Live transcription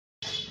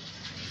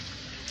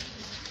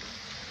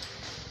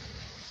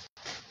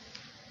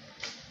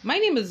My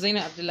name is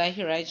Zaina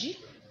Abdullahi Raji,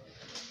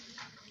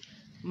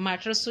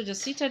 Mattress Soldier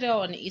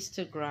Citadel on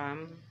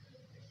Instagram.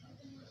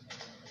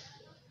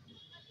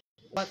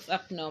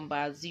 WhatsApp number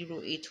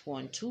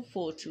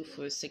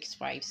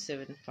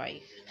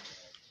 08124246575.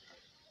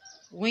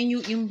 When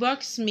you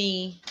inbox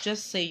me,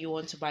 just say you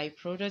want to buy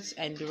products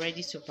and be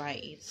ready to buy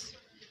it.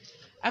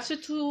 After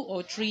 2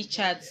 or 3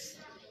 chats,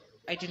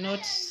 I do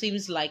not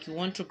seems like you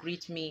want to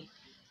greet me.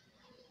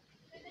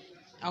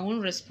 I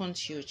won't respond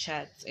to your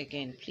chat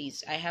again,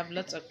 please. I have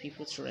lots of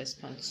people to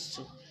respond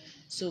to.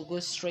 So go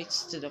straight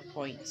to the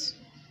point.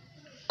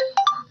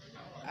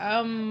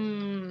 I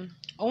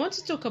want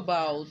to talk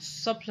about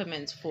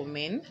supplements for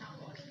men,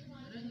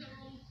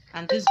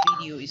 and this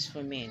video is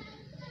for men.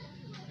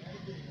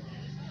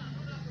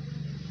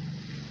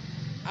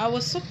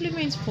 Our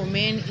supplement for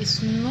men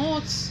is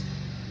not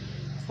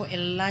for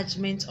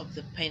enlargement of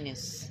the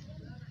penis.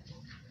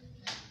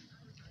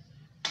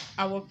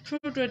 Our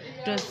product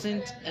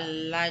doesn't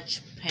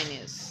enlarge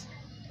penis.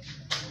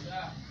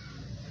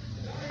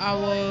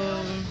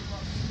 Our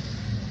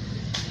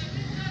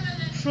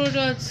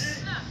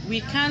products, we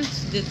can't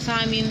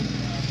determine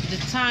the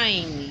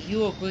time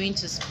you are going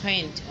to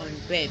spend on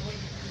bed.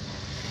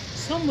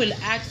 Some will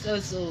ask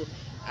us, oh,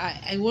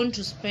 I want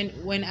to spend,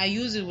 when I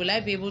use it, will I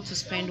be able to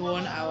spend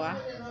 1 hour?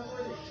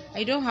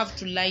 I don't have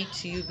to lie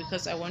to you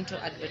because I want to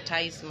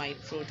advertise my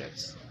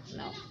products.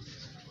 No.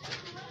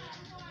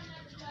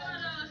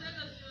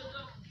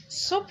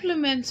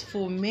 Supplements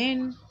for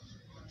men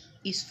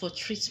is for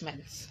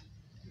treatments.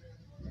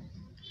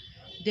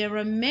 There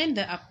are men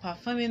that are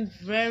performing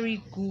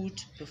very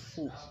good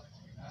before.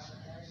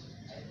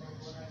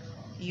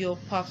 You're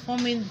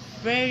performing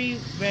very,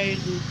 very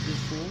good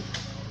before,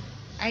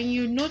 and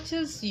you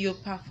notice your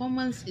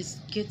performance is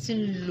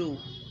getting low.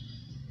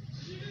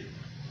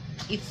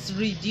 It's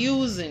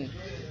reducing.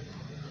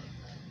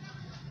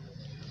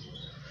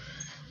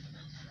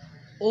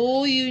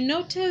 Or you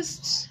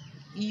noticed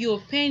your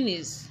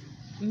penis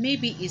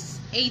maybe is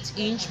 8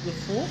 inch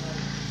before,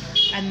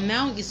 and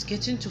now it's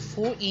getting to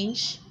 4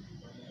 inch.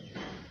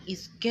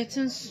 It's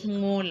getting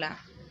smaller.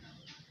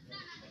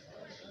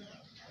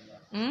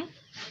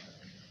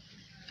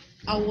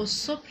 Our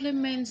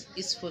supplement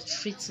is for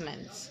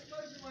treatment.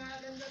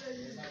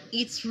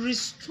 It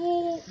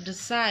restores the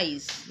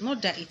size,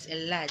 not that it's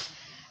enlarged.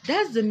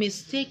 That's the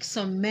mistake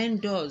some men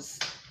does.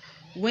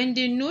 When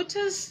they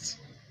noticed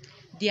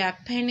their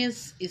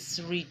penis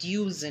is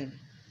reducing,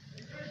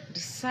 the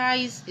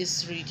size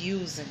is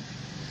reducing,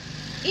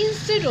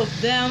 instead of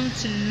them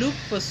to look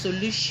for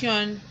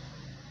solution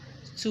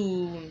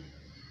to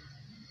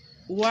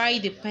why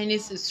the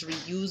penis is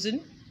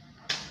reducing,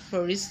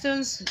 for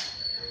instance,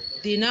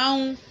 they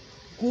now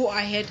go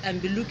ahead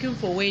and be looking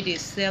for where they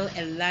sell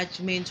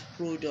enlargement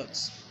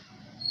products.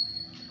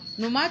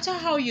 No matter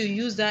how you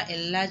use that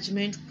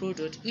enlargement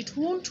product, it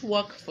won't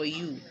work for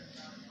you.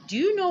 Do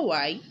you know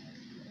why?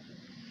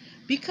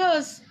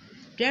 Because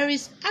there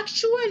is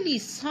actually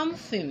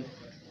something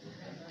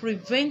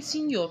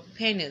preventing your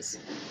penis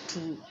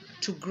to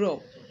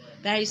grow.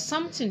 There is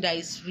something that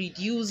is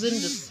reducing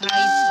the size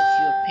of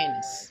your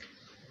penis.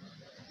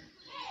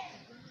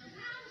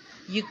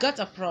 You got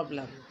a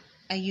problem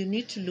and you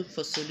need to look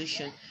for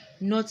solution,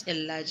 not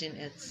enlarging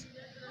it.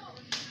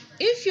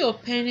 If your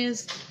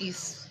penis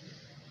is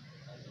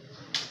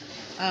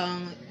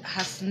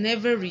has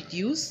never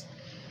reduced,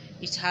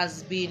 it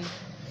has been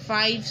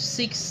 5,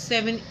 6,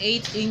 7,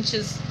 8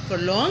 inches for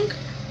long,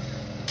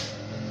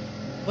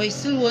 but you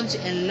still want to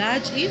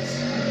enlarge it,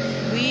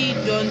 we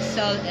don't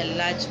sell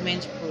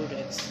enlargement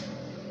products.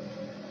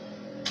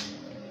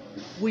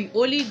 We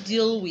only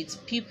deal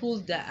with people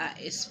that are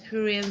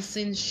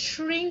experiencing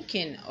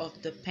shrinking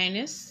of the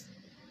penis,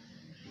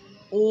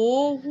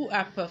 or who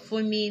are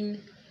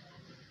performing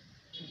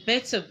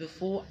better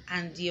before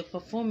and their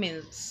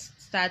performance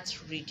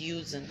starts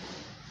reducing.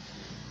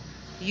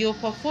 You're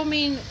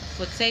performing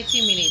for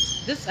 30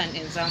 minutes. This is an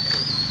example.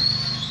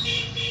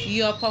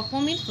 You're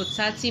performing for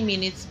 30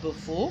 minutes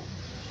before,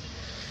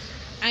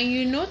 and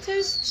you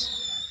noticed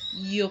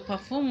your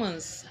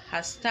performance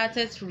has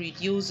started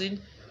reducing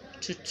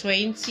to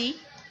 20,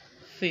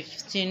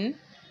 15,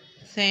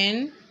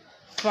 10,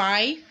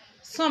 5,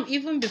 some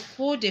even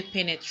before they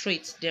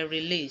penetrate, they're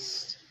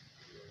released.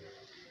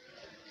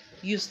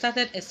 You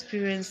started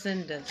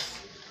experiencing this.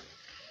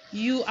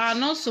 You are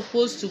not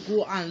supposed to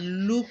go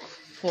and look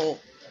for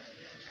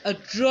a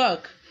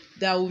drug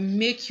that will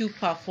make you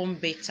perform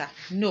better.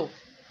 No.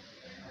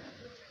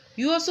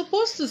 You are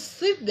supposed to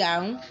sit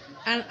down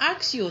and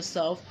ask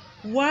yourself,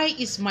 why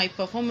is my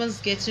performance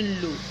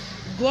getting low?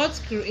 God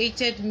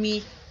created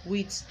me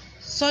with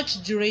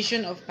such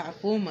duration of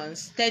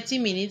performance, 30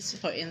 minutes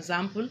for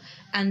example,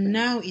 and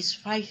now it's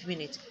 5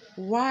 minutes.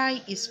 Why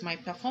is my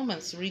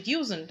performance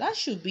reducing? That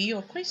should be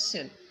your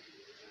question.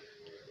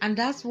 And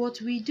that's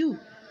what we do.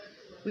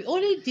 We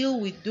only deal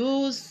with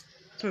those,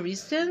 for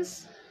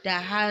instance,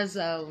 that has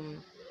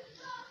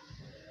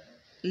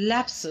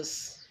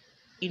lapses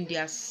in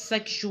their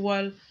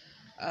sexual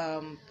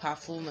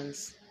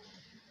performance,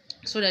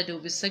 so that they will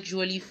be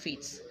sexually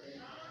fit.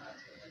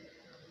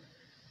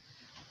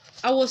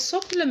 Our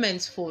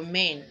supplements for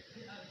men,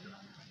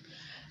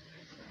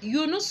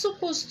 you're not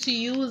supposed to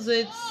use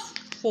it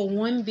for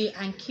one day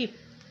and keep,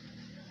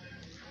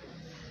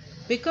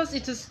 because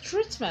it is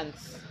treatment.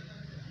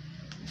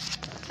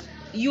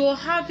 You're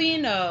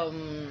having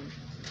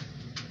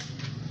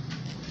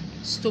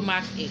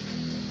stomach ache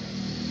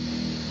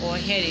or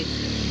headache,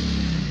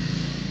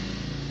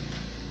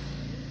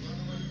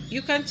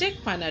 you can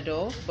take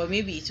Panadol, but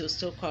maybe it will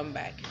still come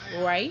back,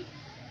 right?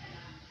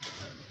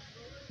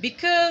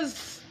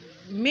 Because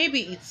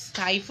maybe it's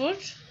typhoid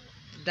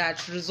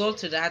that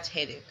results to that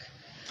headache.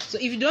 So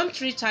if you don't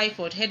treat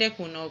typhoid, headache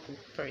will not go,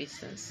 for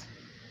instance.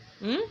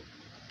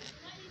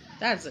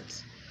 That's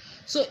it.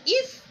 So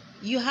if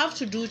you have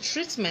to do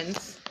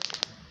treatments,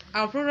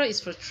 our product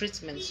is for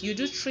treatments. You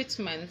do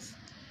treatments.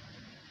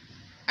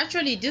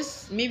 Actually,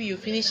 this maybe you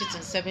finish it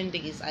in 7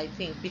 days, I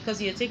think,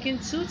 because you're taking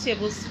 2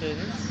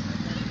 tablespoons,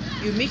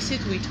 you mix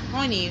it with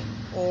honey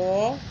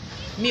or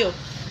milk,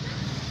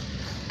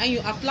 and you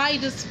apply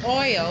this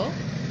oil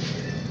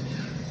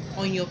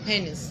on your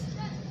penis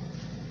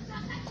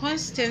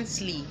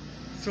constantly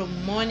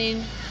from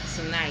morning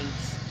to night,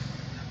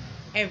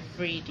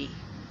 every day.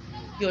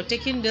 You're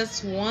taking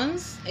this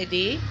once a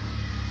day,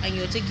 and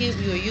you're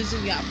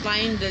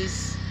applying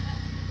this,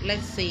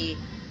 let's say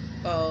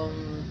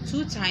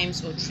 2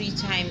 times or 3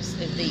 times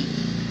a day.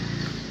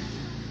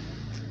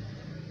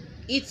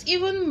 It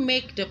even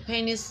make the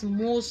penis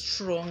more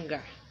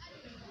stronger,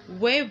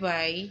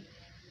 whereby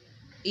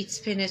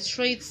it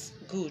penetrates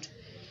good.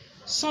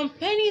 Some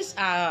penis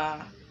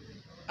are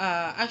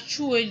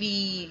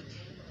actually,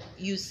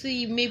 you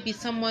see, maybe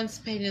someone's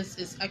penis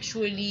is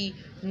actually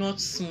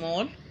not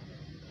small,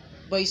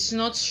 but it's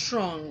not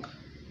strong.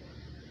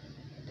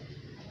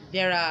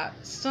 There are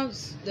some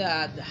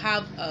that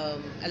have a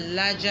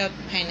larger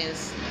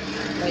penis,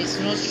 but it's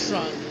not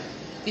strong.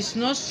 It's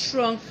not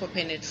strong for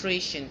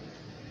penetration.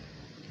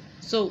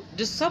 So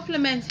the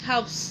supplement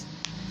helps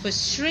for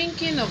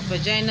shrinking of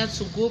vagina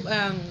to go,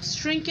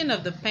 shrinking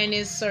of the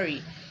penis,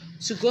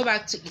 to go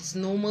back to its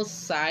normal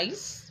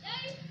size,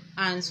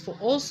 and for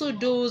also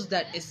those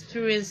that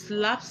experience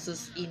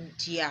lapses in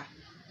their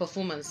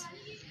performance.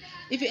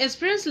 If you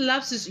experience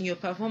lapses in your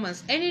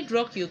performance, any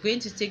drug you're going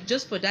to take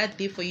just for that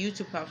day for you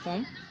to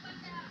perform,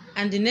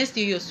 and the next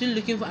day you're still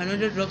looking for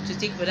another drug to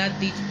take for that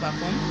day to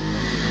perform,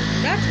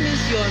 that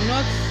means you're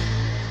not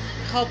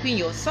helping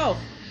yourself.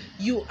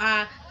 You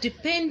are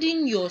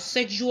depending your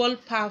sexual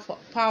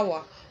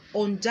power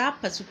on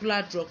that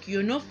particular drug.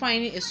 You're not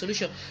finding a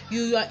solution.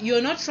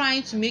 You're not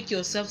trying to make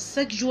yourself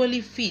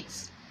sexually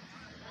fit.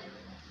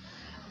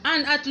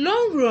 And at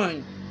long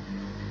run,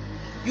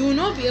 you will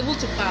not be able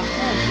to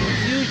perform in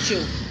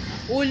future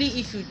only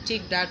if you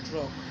take that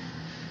drug,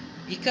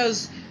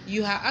 because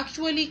you have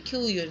actually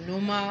killed your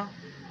normal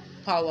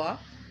power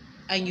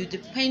and you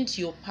depend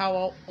your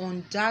power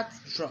on that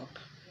drug.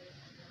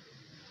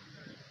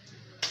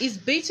 It's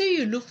better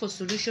you look for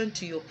solution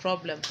to your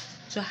problem,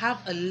 to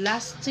have a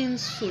lasting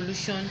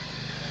solution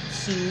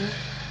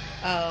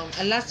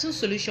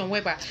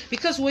whereby,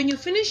 because when you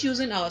finish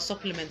using our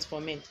supplements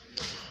for men,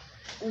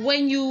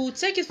 when you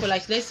take it for,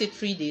 like, let's say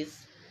 3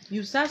 days,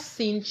 you start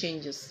seeing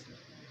changes.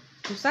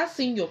 You start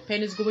seeing your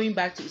penis going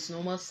back to its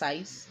normal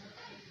size,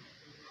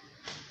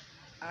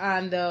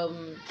 and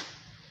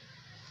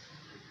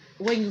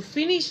when you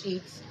finish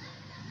it,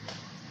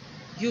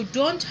 you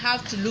don't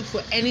have to look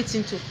for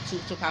anything to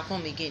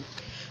perform again,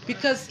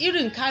 because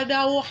irin ka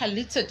dawo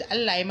halittar da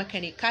Allah ya maka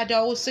ne, ka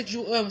dawo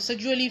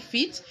sexually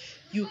fit.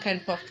 You can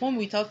perform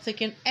without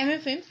taking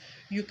anything.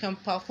 You can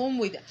perform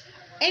with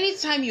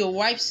anytime your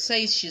wife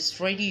says she's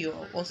ready,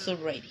 you're also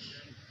ready.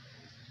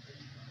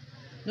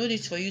 No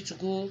need for you to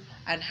go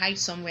and hide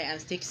somewhere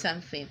and take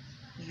something.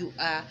 You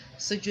are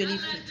sexually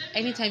fit.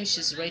 Anytime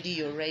she's ready,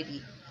 you're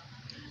ready.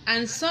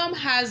 And some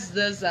has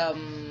this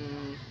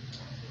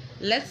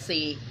let's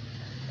say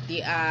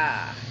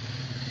their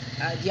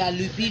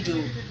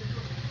libido.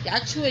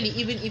 Actually,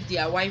 even if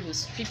their wife was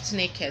stripped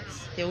naked,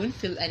 they won't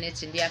feel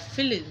anything. Their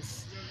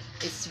feelings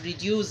is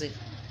reducing.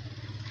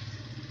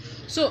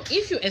 So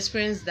if you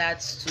experience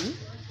that too,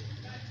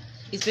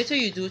 it's better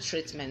you do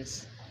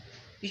treatments.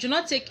 You should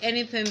not take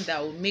anything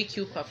that will make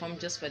you perform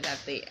just for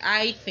that day.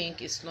 I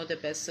think it's not the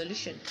best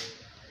solution.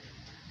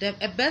 The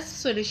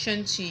best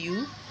solution to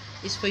you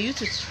is for you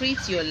to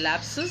treat your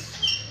lapses,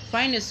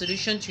 find a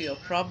solution to your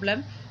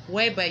problem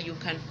whereby you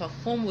can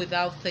perform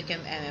without taking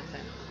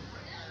anything.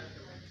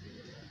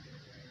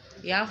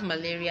 You have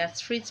malaria,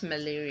 treat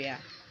malaria.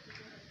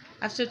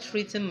 After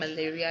treating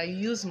malaria,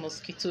 use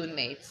mosquito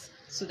nets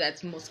so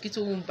that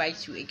mosquito won't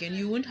bite you again.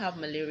 You won't have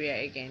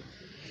malaria again.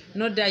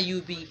 Not that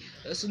you be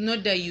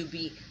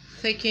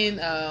taking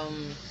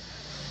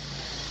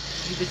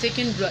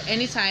drug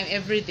anytime,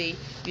 every day.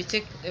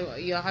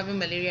 You're having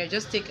malaria,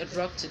 just take a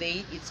drug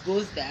today, it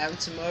goes down,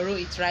 tomorrow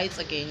it rises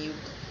again.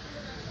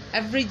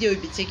 Every day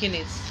you'll be taking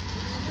it.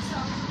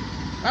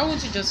 Why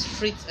won't you just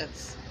treat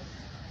it?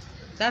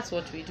 That's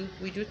what we do.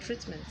 We do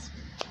treatments.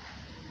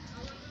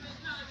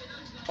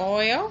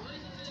 Oil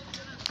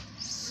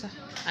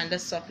and the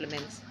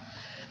supplements.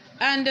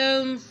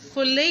 And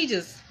for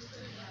ladies,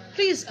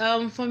 please,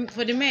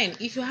 for the men,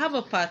 if you have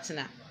a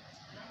partner,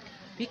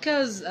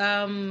 because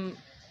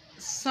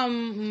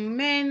some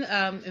men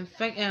in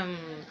fact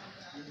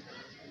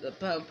the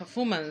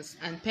performance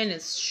and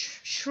penis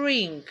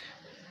shrink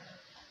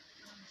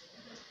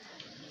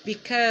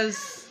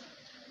because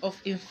of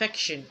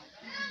infection.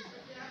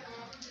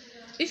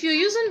 If you're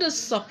using the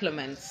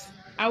supplements,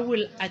 I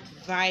will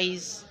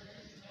advise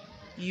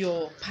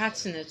your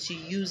partner to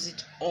use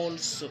it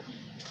also.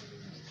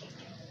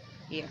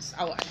 Yes,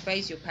 I will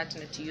advise your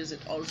partner to use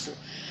it also,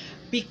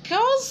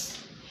 because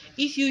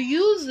if you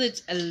use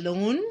it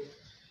alone,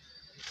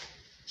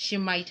 she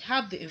might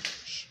have the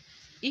infection.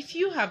 If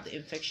you have the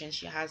infection,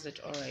 she has it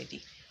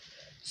already.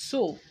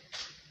 So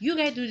you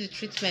guys do the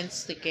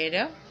treatments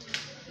together,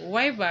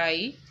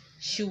 whereby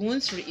she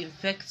won't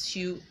reinfect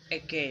you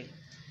again.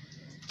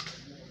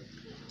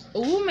 A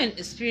woman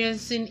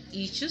experiencing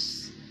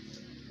itches,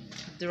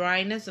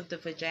 dryness of the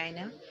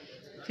vagina,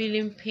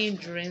 feeling pain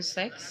during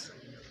sex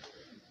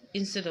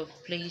instead of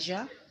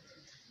pleasure,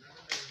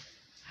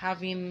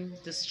 having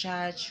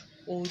discharge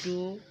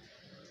odor,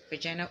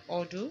 vaginal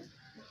odor.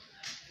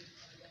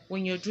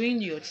 When you're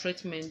doing your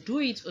treatment, do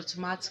it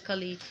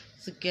automatically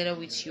together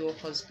with your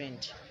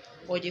husband,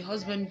 or the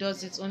husband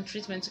does its own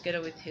treatment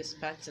together with his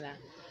partner.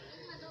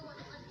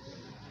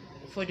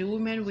 For the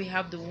women, we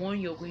have the one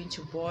you're going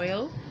to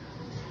boil.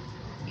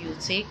 You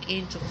take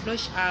in to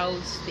flush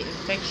out the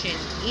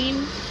infection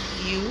in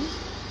you,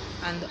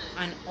 and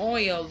an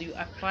oil you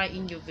apply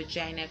in your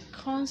vagina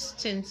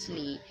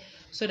constantly,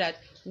 so that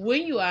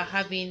when you are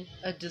having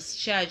a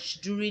discharge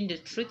during the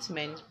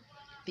treatment,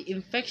 the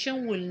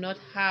infection will not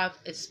have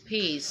a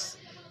space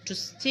to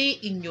stay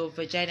in your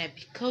vagina,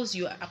 because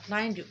you are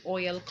applying the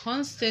oil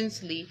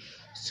constantly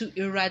to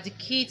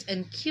eradicate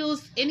and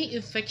kills any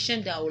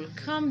infection that will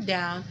come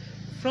down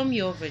from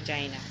your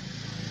vagina.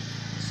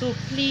 So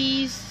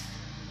please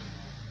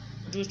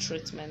do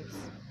treatments.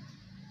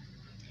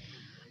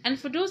 And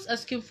for those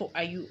asking for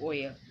IU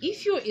oil,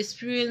 if you're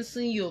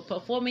experiencing you're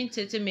performing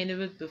 30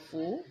 minutes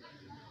before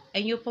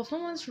and your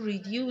performance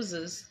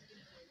reduces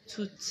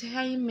to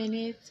 10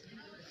 minutes,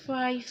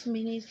 5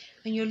 minutes,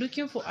 and you're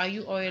looking for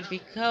IU oil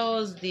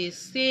because they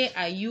say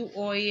IU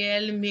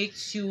oil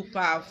makes you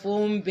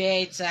perform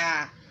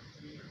better,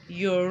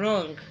 you're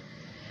wrong.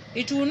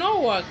 It will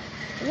not work.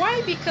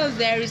 Why? Because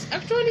there is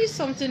actually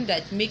something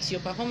that makes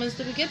your performance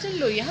to be getting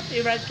low. You have to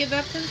eradicate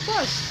that thing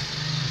first.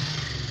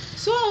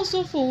 So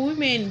also for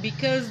women,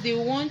 because they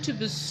want to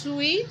be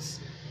sweet,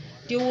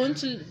 they want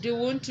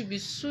to be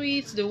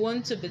sweet, they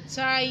want to be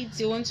tight,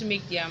 they want to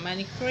make their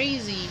money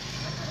crazy,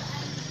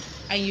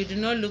 and you do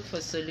not look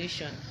for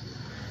solution.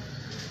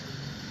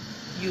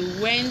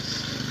 You went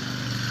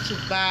to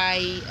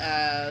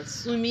buy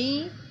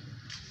Sumi,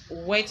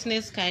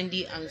 wetness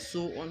candy, and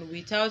so on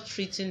without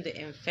treating the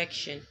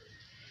infection.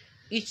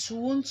 It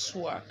won't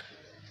work,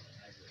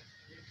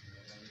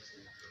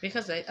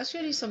 because there's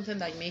actually something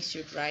that makes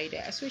you dry.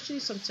 There's actually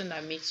something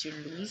that makes you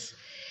loose.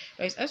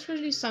 There's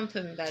actually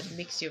something that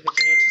makes your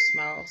vagina to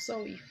smell.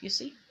 So if you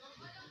see,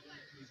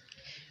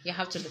 you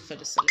have to look for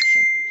the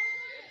solution.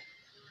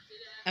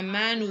 A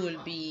man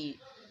will be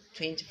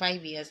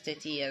 25 years,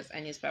 30 years,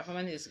 and his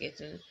performance is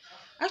getting,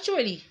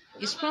 actually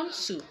it's prompt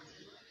to,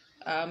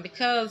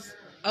 because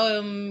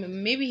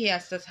maybe he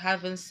has started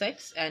having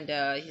sex and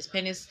his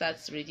penis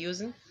starts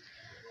reducing.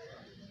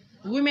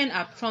 Women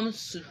are prone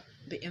to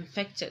be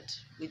infected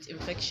with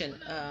infection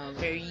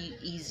very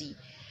easy,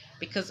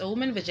 because a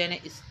woman's vagina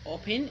is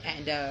open,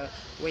 and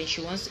when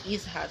she wants to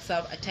ease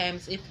herself, at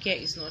times if care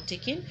is not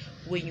taken,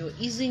 when you're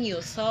easing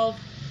yourself,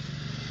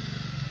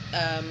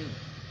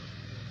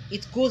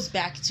 it goes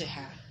back to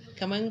her.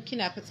 Kaman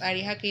kina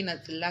fitsari haka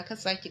yana tsilla ka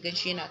sake gan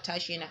shi yana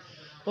tashi yana.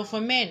 But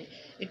for men,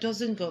 it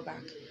doesn't go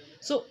back.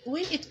 So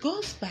when it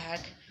goes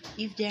back,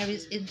 if there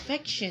is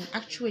infection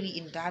actually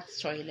in that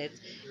toilet,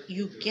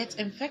 you get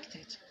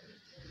infected.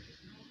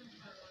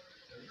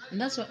 And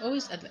that's why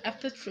always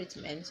after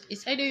treatment,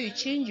 it's either you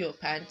change your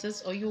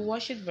panties or you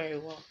wash it very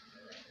well.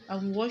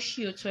 And wash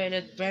your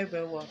toilet very,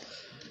 very well.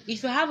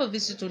 If you have a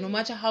visitor, no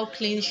matter how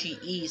clean she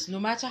is, no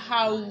matter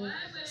how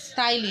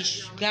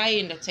stylish guy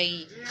in the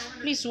tay,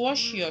 please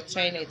wash your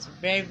toilet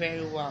very,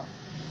 very well.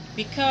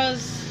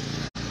 Because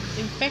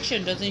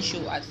infection doesn't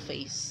show at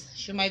face.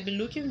 She might be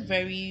looking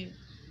very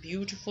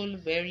beautiful,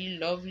 very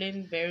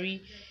lovely,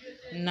 very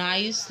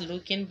nice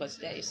looking, but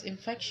there is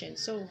infection.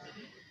 So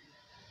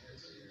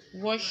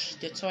wash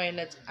the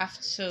toilet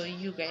after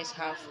you guys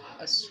have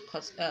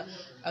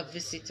a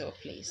visitor,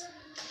 please.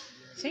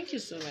 Thank you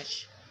so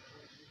much.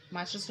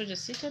 Master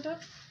just Citadel,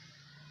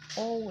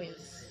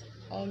 always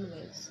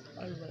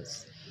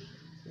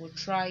will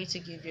try to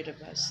give you the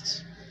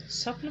best.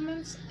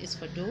 Supplements is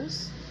for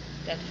those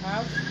that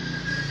have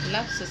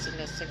lapses in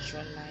their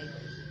sexual life,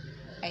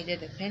 either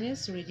the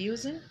penis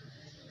reducing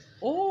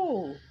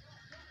or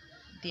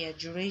their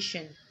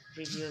duration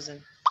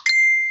reducing.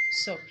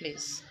 So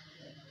please,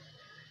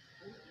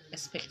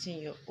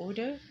 expecting your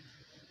order.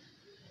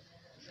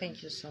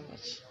 Thank you so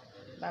much.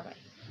 Bye bye.